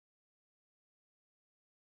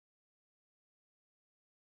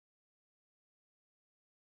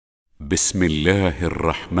بسم الله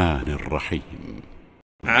الرحمن الرحيم.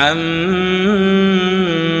 عم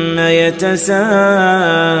يتساءلون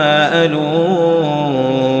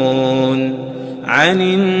عن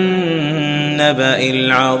النبأ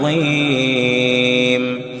العظيم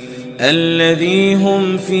الذي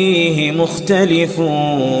هم فيه مختلفون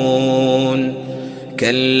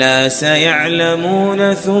كلا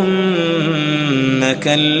سيعلمون ثم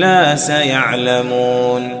كلا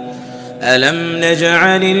سيعلمون ألم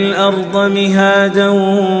نجعل الأرض مهادا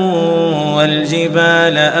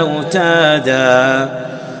والجبال أوتادا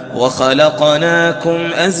وخلقناكم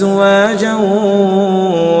أزواجا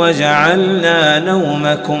وجعلنا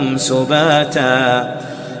نومكم سباتا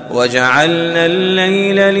وجعلنا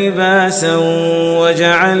الليل لباسا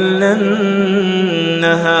وجعلنا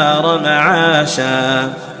النهار معاشا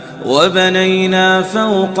وبنينا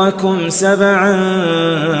فوقكم سبعا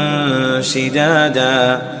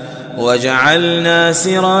شدادا وجعلنا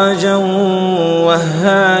سراجا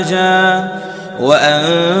وهاجا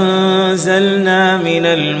وأنزلنا من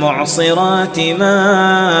المعصرات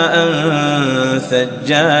ماء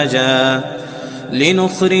ثجاجا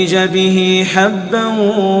لنخرج به حبا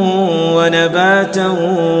ونباتا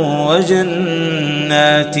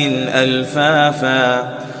وجنات ألفافا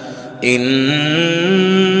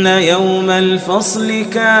إن يوم الفصل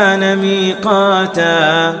كان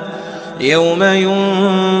ميقاتا يوم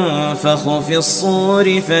ينفخ في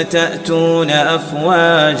الصور فتأتون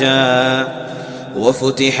أفواجا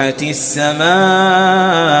وفتحت السماء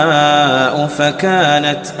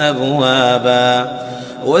فكانت أبوابا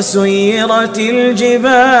وسيرت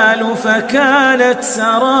الجبال فكانت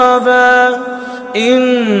سرابا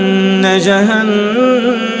إن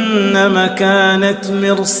جهنم كانت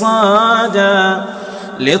مرصادا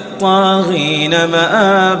للطاغين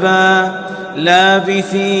مآبا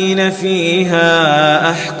لابثين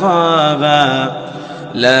فيها أحقابا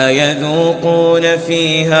لا يذوقون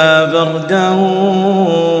فيها بردا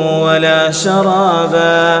ولا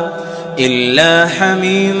شرابا إلا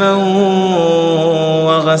حميما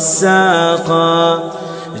وغساقا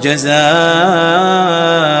جزاء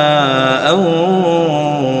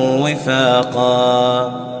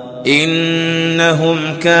وفاقا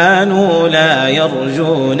إنهم كانوا لا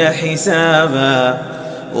يرجون حسابا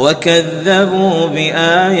وكذبوا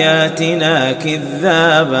بآياتنا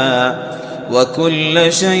كذابا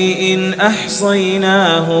وكل شيء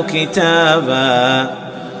أحصيناه كتابا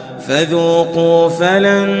فذوقوا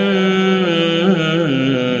فلن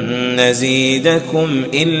نزيدكم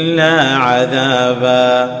إلا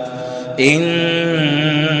عذابا إن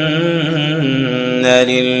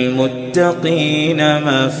للمتقين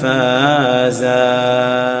مفازا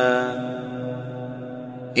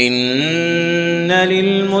إن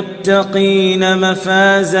للمتقين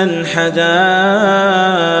مفازا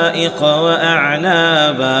حدائق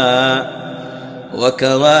وأعنابا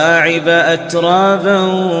وكواعب أترابا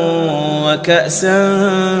وكأسا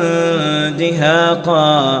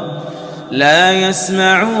دهاقا لا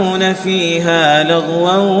يسمعون فيها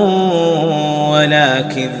لغوا ولا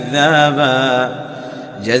كذابا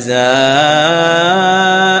جزاء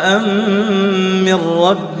من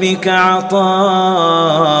ربك عطاء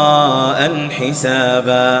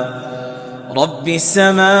حسابا رب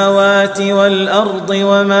السماوات والأرض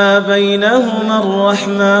وما بينهما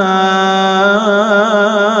الرحمن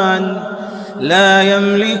لا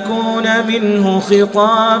يملكون منه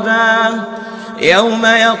خطابا يوم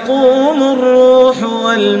يقوم الروح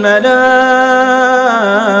والملائكة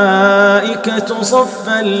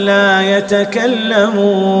صفا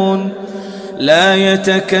لا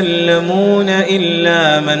يتكلمون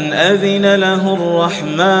إلا من أذن له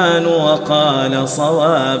الرحمن وقال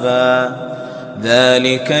صوابا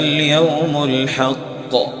ذلك اليوم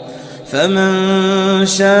الحق فمن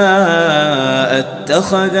شاء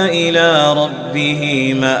اتخذ إلى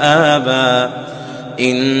ربه مآبا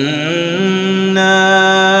إنا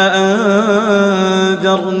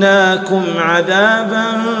أنذرناكم عذابا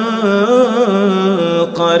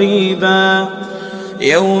قريبا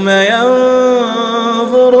يوم ينظر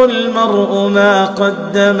المرء ما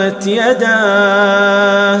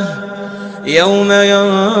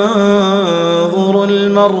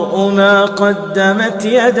قدمت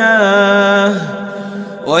يداه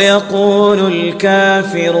ويقول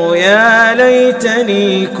الكافر يا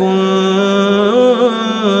ليتني كنت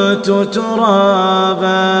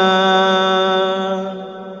ترابا.